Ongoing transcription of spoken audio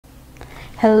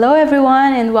Hello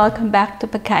everyone and welcome back to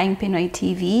Pagkaing Pinoy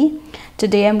TV.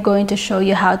 Today I'm going to show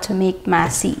you how to make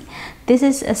MASI. This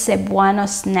is a Cebuano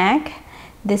snack.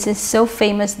 This is so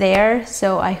famous there,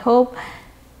 so I hope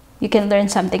you can learn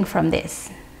something from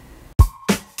this.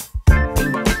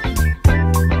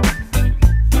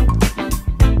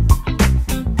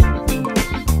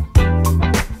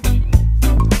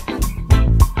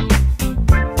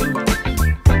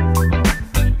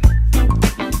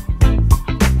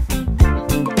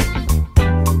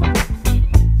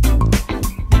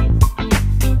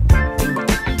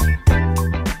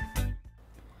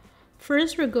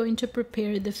 First, we're going to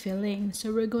prepare the filling.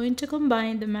 So we're going to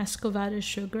combine the muscovado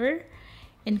sugar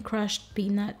and crushed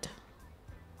peanut.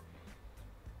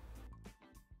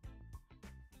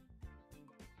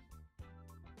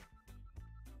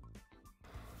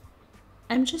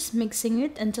 I'm just mixing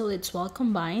it until it's well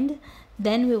combined.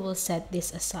 Then we will set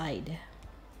this aside.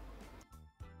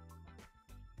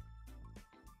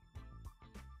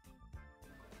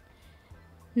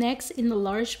 Next, in a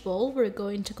large bowl, we're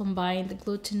going to combine the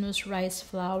glutinous rice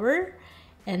flour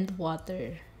and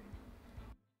water.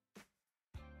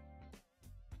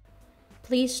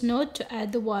 Please note to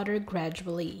add the water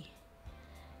gradually.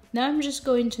 Now I'm just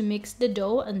going to mix the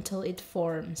dough until it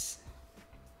forms.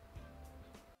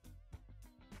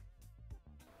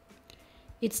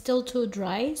 It's still too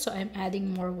dry, so I'm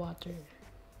adding more water.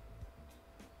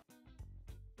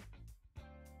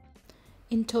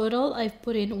 In total, I've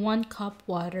put in 1 cup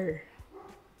water.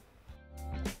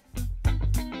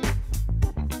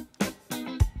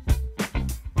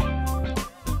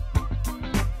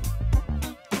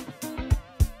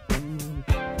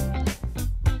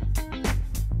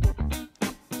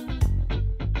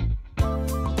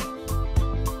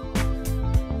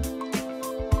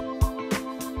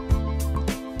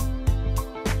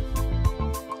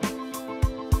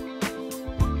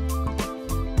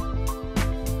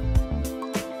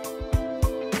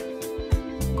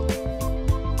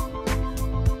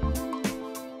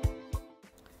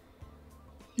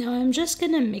 Now I'm just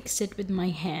gonna mix it with my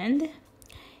hand.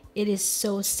 It is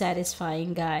so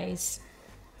satisfying, guys.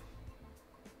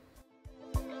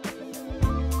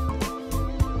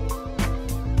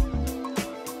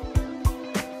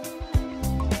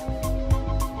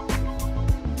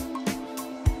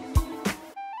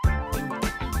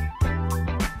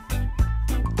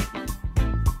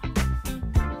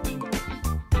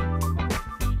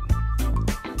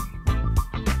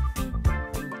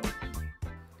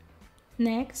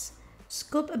 Next,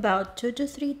 scoop about 2 to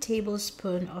 3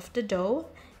 tablespoons of the dough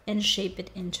and shape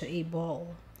it into a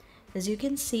ball. As you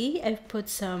can see, I've put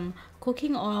some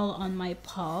cooking oil on my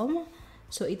palm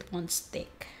so it won't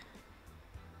stick.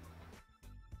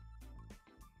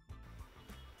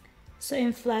 So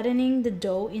I'm flattening the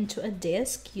dough into a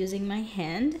disc using my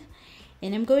hand,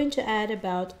 and I'm going to add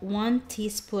about 1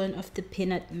 teaspoon of the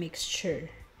peanut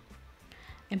mixture.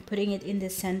 I'm putting it in the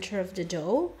center of the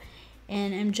dough,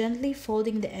 and I'm gently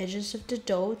folding the edges of the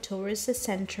dough towards the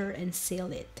center and seal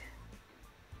it.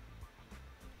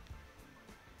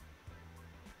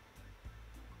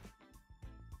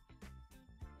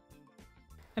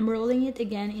 I'm rolling it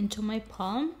again into my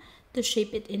palm to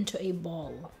shape it into a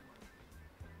ball.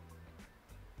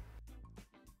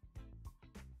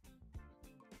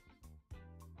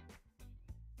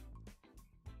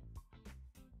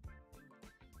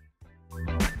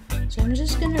 So I'm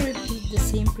just going to repeat the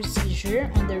same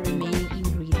procedure on the remaining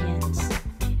ingredients.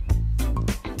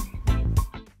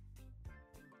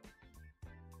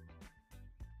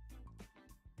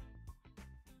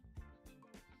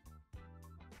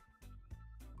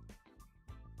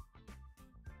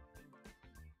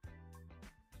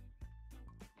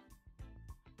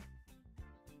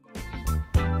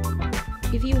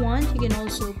 If you want, you can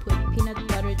also put peanut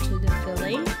butter to the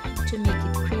filling to make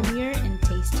it creamier and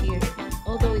tastier,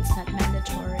 although it's not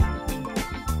mandatory.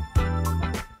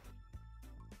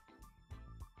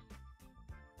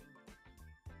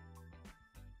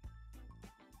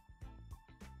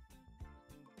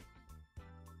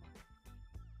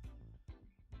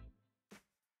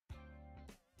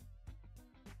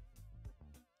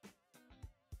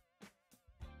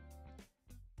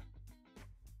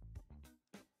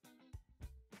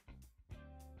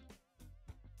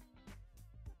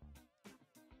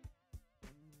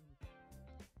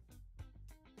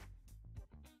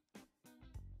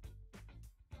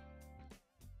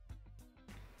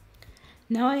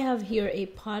 Now I have here a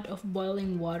pot of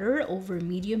boiling water over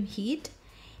medium heat,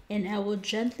 and I will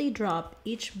gently drop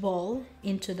each ball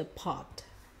into the pot.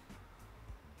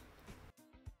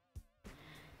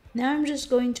 Now I'm just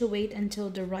going to wait until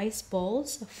the rice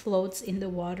balls floats in the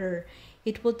water,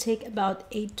 It will take about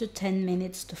 8 to 10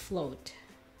 minutes to float.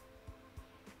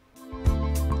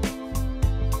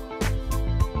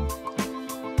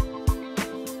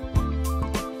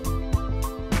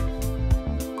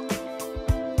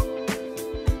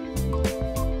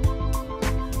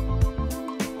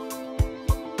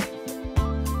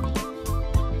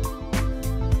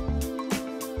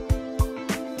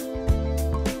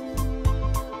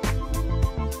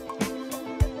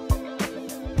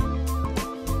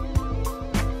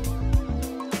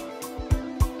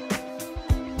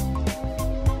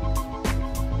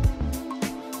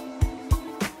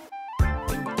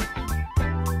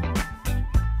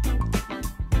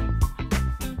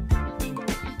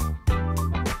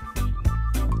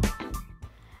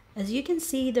 As you can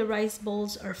see, the rice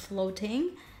balls are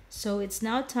floating, so it's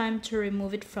now time to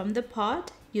remove it from the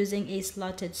pot using a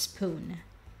slotted spoon.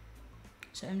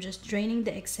 So I'm just draining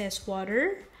the excess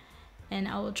water and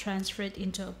I will transfer it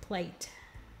into a plate.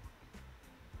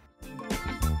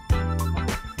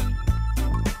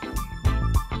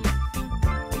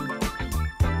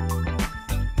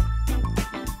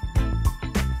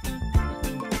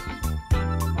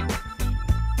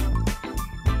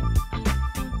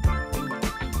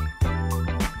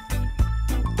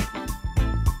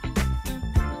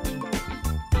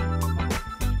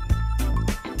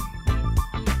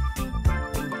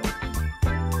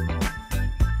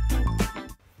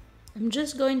 I'm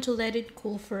just going to let it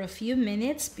cool for a few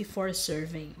minutes before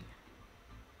serving.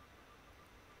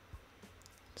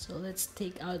 So let's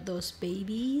take out those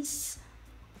babies.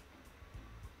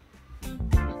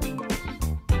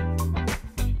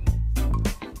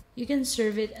 You can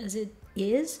serve it as it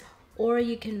is, or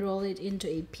you can roll it into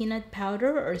a peanut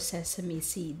powder or sesame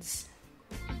seeds.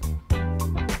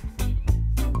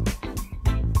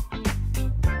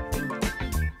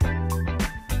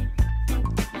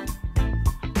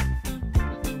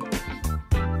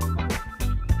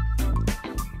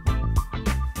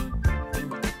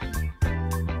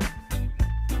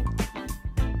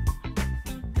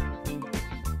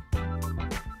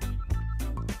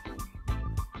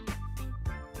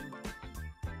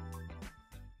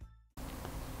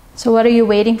 So what are you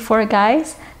waiting for,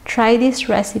 guys? Try this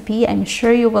recipe. I'm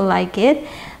sure you will like it.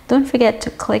 Don't forget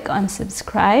to click on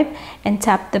subscribe and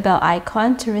tap the bell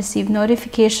icon to receive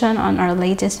notification on our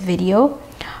latest video.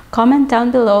 Comment down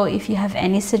below if you have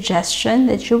any suggestion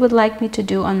that you would like me to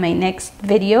do on my next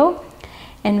video.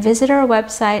 And visit our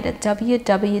website at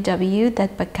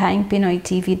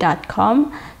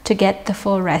www.pagkaingpinoytv.com to get the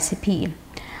full recipe.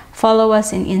 Follow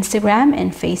us in Instagram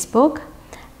and Facebook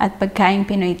at Pagkaing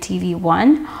Pinoy TV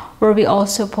 1, where we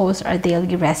also post our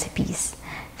daily recipes.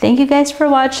 Thank you guys for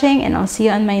watching, and I'll see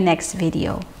you on my next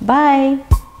video. Bye!